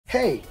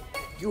Hey,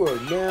 you are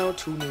now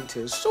tuned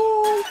into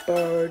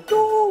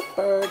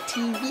SupurrDupurr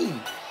TV.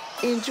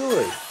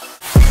 Enjoy.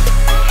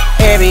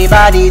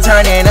 Everybody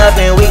turning up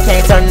and we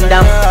can't turn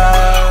down.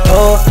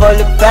 Oh, full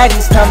of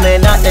baddies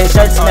coming out their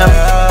shirts now.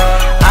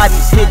 I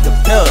just hit the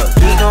plug.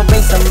 We gon'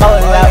 bring some more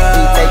out.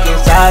 We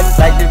taking shots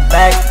like the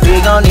back. We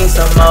gon' need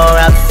some more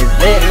out. It's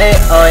lit, lit,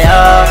 oh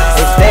yeah.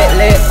 It's lit,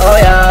 lit, oh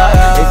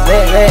yeah. It's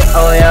lit, lit,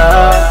 oh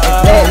yeah.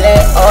 It's lit, lit,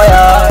 oh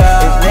yeah.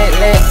 It's lit,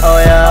 lit, oh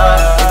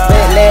yeah. It's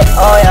lit, lit,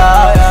 oh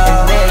yeah.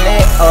 It's lit,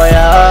 lit, oh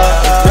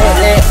yeah. It's lit,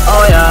 lit,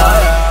 oh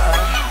yeah.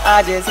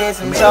 I just hit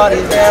some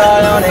shorties, they're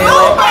all on their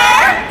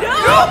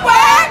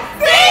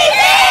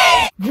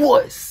way.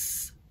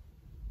 What's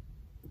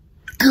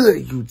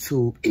good,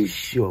 YouTube?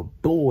 It's your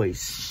boy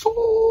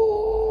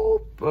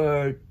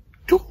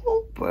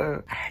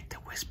SupurrDupurr. I had to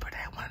whisper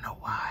that. Wanna know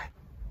why?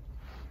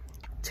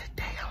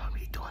 Today I'm gonna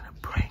be doing a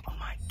prank on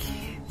my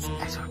kids.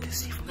 As you can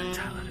see from the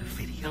title of the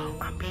video, I'm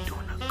gonna be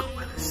doing a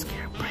gorilla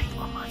scare prank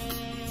on my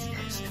kids.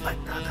 Yes,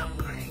 another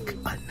prank,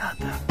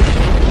 another.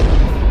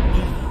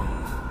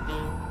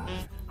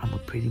 I'ma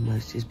pretty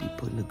much just be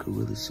putting a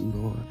gorilla suit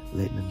on,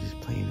 letting them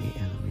just play in their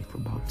element for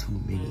about 2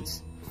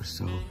 minutes or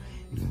so. You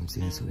know what I'm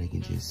saying? So they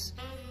can just,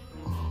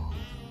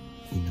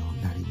 you know,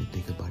 not even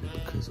think about it,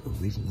 because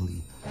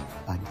originally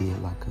I did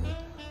like a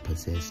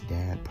possessed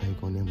dad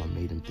prank on them. I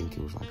made them think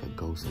it was like a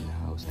ghost in the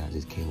house, and I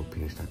just came up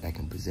here and started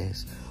acting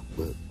possessed,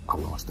 but I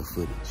lost the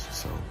footage.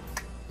 So,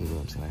 you know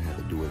what I'm saying? I had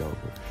to do it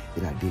over.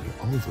 Then I did it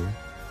over,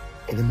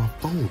 and then my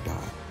phone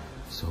died.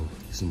 So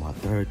this is my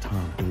 3rd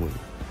time doing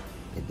it.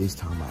 And this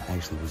time I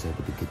actually was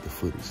able to get the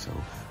footage. So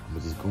I'm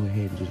gonna just go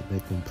ahead and just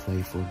let them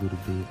play for a little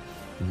bit. You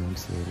know what I'm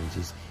saying? And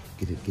just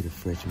get a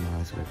fresh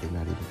mind so that they're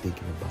not even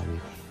thinking about it. And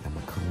I'm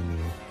gonna come in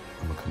there.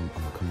 I'm gonna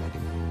come back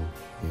in the room,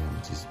 and I'm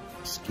gonna just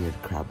scare the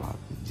crap out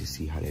and just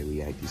see how they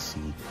react, to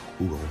see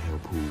who gonna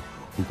help who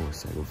gonna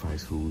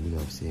sacrifice who. You know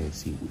what I'm saying?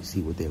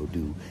 See what they'll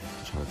do to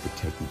try to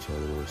protect each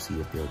other, or see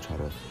if they'll try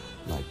to,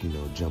 like, you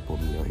know, jump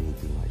on me or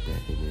anything like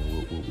that. And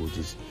then we'll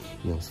just,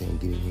 you know what I'm saying,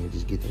 get in here and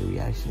just get their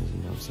reactions. You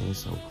know what I'm saying?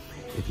 So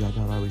if y'all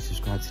not already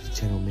subscribed to the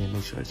channel, man,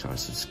 make sure that y'all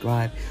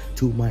subscribe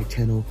to my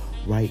channel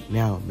right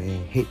now,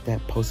 man. Hit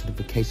that post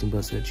notification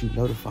bell so that you're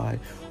notified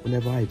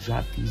whenever I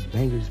drop these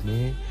bangers,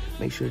 man.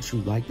 Make sure that you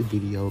like the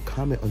video,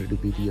 comment under the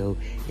video,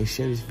 and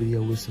share this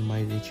video with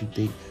somebody that you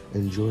think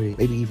enjoyed it,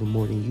 maybe even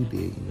more than you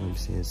did. You know what I'm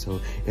saying?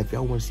 So if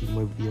y'all want to see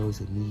more videos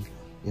of me,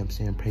 you know what I'm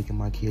saying, pranking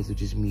my kids, or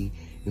just me, you know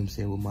what I'm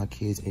saying, with my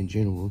kids in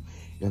general, you know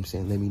what I'm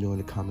saying, let me know in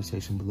the comment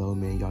section below,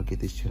 man. Y'all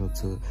get this channel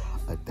to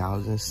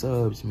 1,000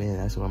 subs, man.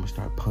 That's when I'm gonna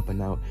start pumping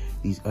out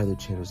these other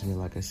channels, man.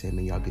 Like I said,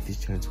 man, y'all get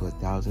this channel to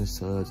 1,000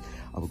 subs.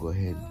 I'm gonna go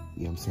ahead,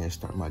 you know what I'm saying,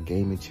 start my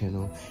gaming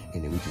channel,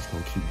 and then we just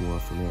gonna keep going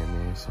from there,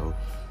 man. So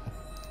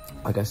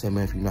like I said,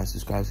 man, if you're not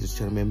subscribed to this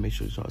channel, man, make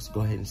sure y'all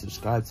go ahead and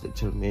subscribe to the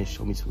channel, man.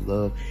 Show me some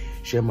love.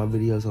 Share my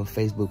videos on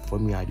Facebook for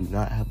me. I do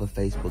not have a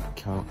Facebook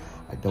account.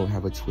 I don't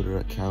have a Twitter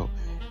account.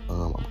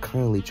 I'm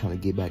currently trying to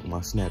get back my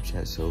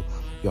Snapchat, so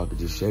y'all can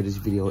just share this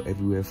video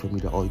everywhere for me.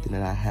 The only thing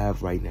that I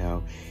have right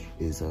now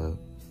is a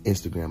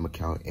Instagram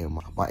account and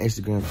my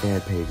Instagram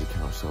fan page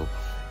account. So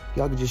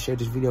y'all can just share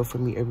this video for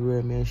me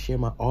everywhere, man. Share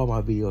all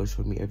my videos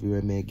for me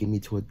everywhere, man. Get me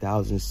to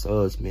 1,000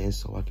 subs, man,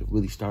 so I can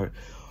really start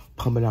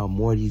pumping out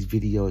more of these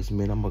videos,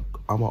 man. I'm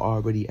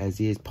already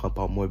as is pump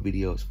out more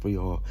videos for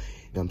y'all, you know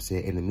what I'm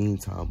saying, in the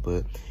meantime.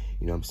 But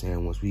you know what I'm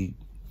saying, once we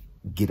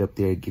get up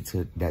there, get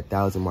to that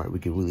 1,000 mark, we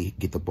can really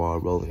get the ball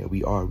rolling. And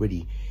we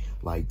already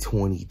like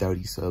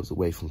 20-30 subs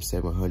away from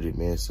 700,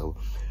 man. So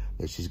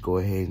let's just go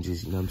ahead and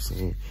just, you know what I'm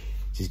saying,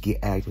 just get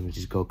active and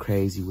just go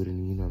crazy with it. You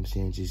know what I'm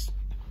saying?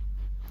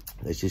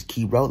 Let's just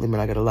keep rolling,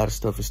 man. I got a lot of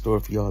stuff in store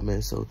for y'all,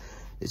 man. So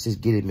let's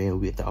just get it, man.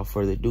 Without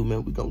further ado,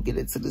 man, we gonna get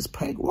into this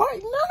prank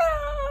right now.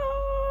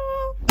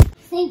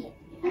 Sing it.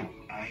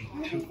 I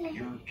took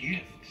your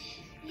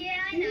gifts. Yeah,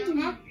 I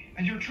know.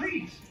 And your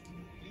trees.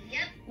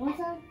 Yep. What's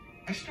up?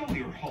 I stole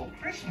your whole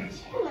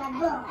Christmas. I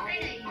know you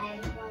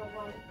did.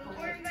 But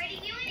we're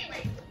inviting you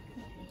anyway.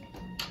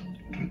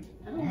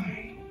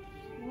 Why?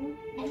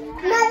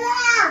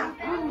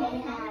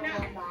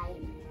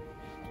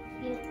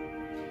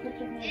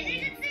 It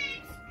is at 6.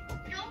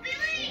 Don't be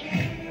late.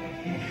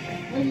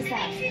 What is Make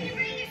that? sure you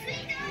bring your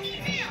sweet doggy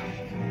tail.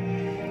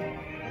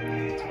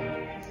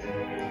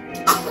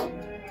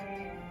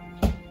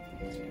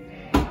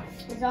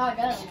 It's all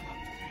good.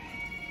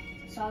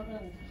 It's all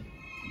good.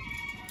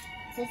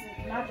 This is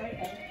my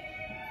birthday.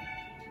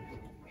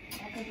 I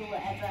can do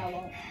whatever I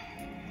want.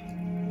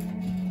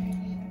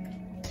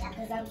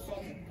 Because I'm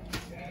sick.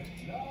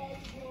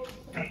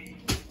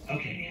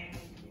 Okay.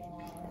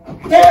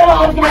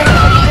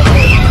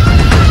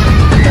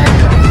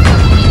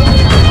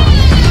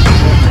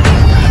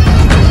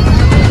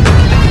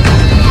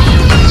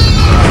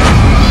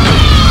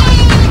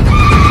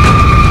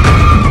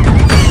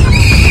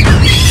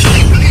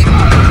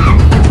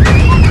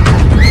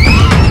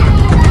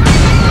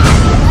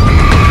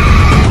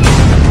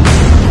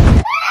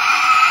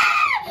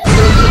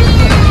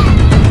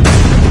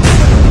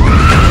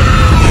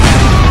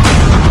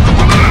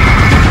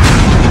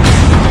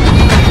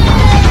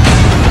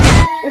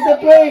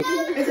 prank.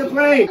 It's a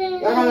prank.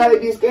 Y'all don't gotta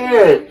be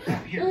scared.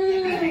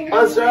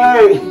 I'm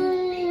sorry.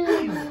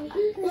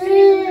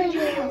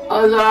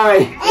 I'm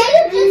sorry.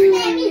 Hey, you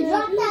just made me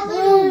drop that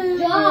little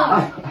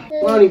jar.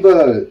 Lonnie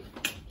Bug.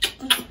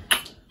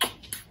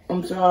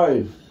 I'm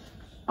sorry.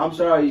 I'm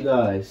sorry, you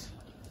guys.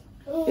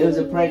 It was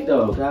a prank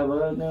though. Can I have a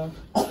hug now?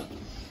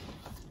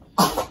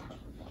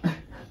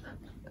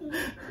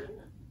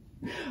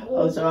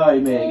 I'm sorry,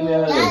 man. Give me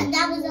a hug.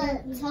 That was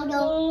a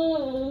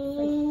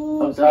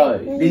total. I'm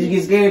sorry. Did you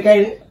get scared,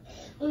 Kaden?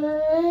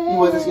 You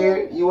wasn't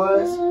scared? You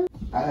was?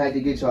 I had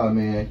to get y'all,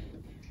 man.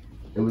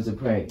 It was a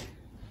prank.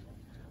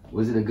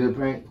 Was it a good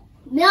prank?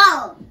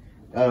 No.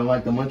 I don't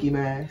like the monkey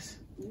mask.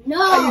 No.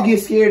 How you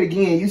get scared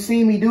again? You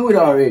seen me do it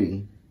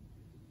already.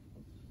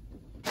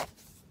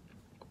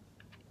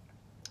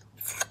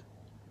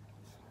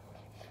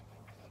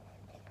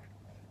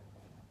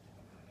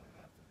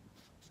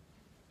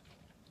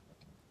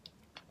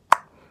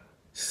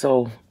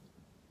 So,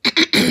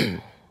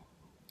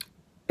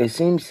 it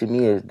seems to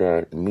me as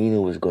that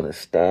Mina was gonna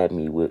stab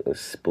me with a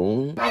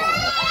spoon.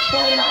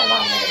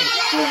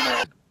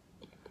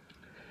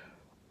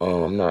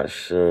 I'm not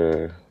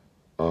sure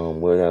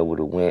where that would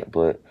have went,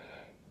 but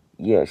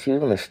yeah, she was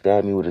gonna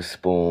stab me with a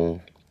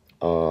spoon.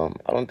 I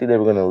don't think they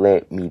were gonna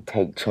let me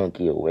take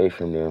Chunky away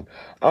from them.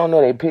 I don't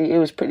know. It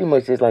was pretty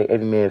much just like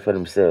every man for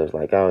themselves.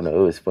 Like, I don't know.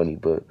 It was funny,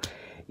 but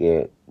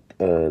yeah.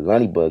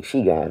 Lonnie Bug,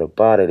 she got up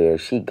out of there.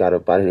 She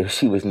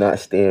was not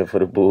staying for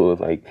the bull.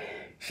 Like,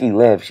 she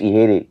left. She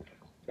hit it.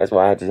 That's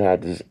why I just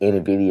had to just end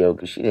the video,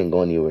 because she didn't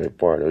go anywhere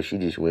far, though. She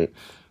just went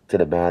to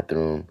the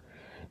bathroom,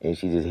 and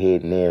she just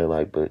hid in there.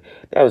 Like, but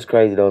that was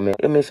crazy, though, man.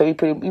 I mean, so you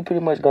pretty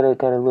much got a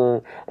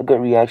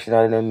good reaction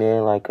out of them,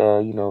 man. Like,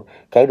 you know,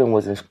 Kaden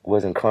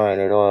wasn't crying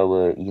at all,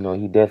 but, you know,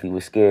 he definitely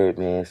was scared,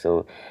 man.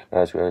 So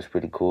that was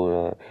pretty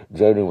cool.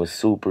 Jaden was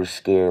super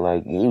scared.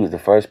 Like, he was the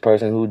first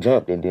person who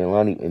jumped, and then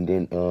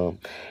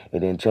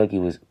and then Chunky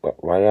was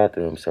right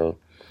after him. So,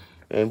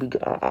 and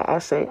I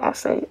say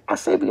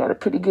we got a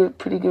pretty good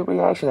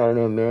reaction out of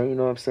them, man. You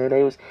know what I'm saying?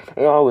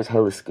 They always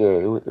hella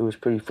scared. It was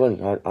pretty funny.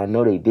 I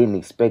know they didn't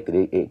expect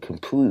it. It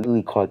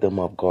completely caught them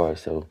off guard.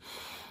 So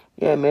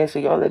yeah, man. So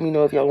y'all let me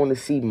know if y'all want to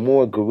see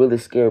more gorilla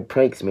scare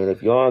pranks, man.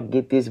 If y'all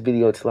get this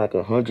video to like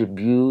 100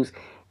 views,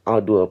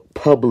 I'll do a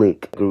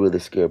public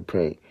gorilla scare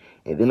prank,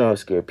 and then I'll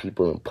scare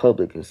people in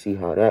public and see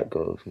how that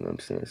goes. You know what I'm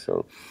saying?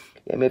 So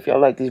yeah, man, if y'all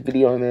like this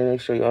video, man,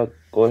 make sure y'all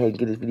go ahead and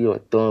give this video a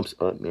thumbs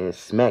up, man.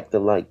 Smack the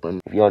like button.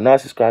 If y'all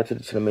not subscribed to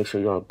the channel, make sure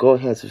y'all go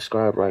ahead and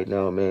subscribe right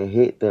now, man.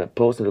 Hit that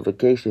post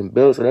notification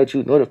bell so that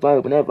you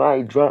notified whenever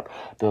I drop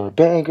the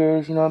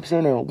bangers, you know what I'm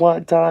saying? And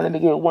one time, let me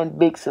get one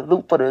big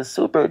salute for the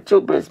Super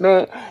Troopers,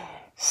 man.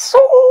 Super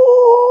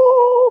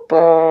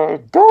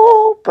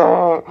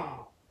duper.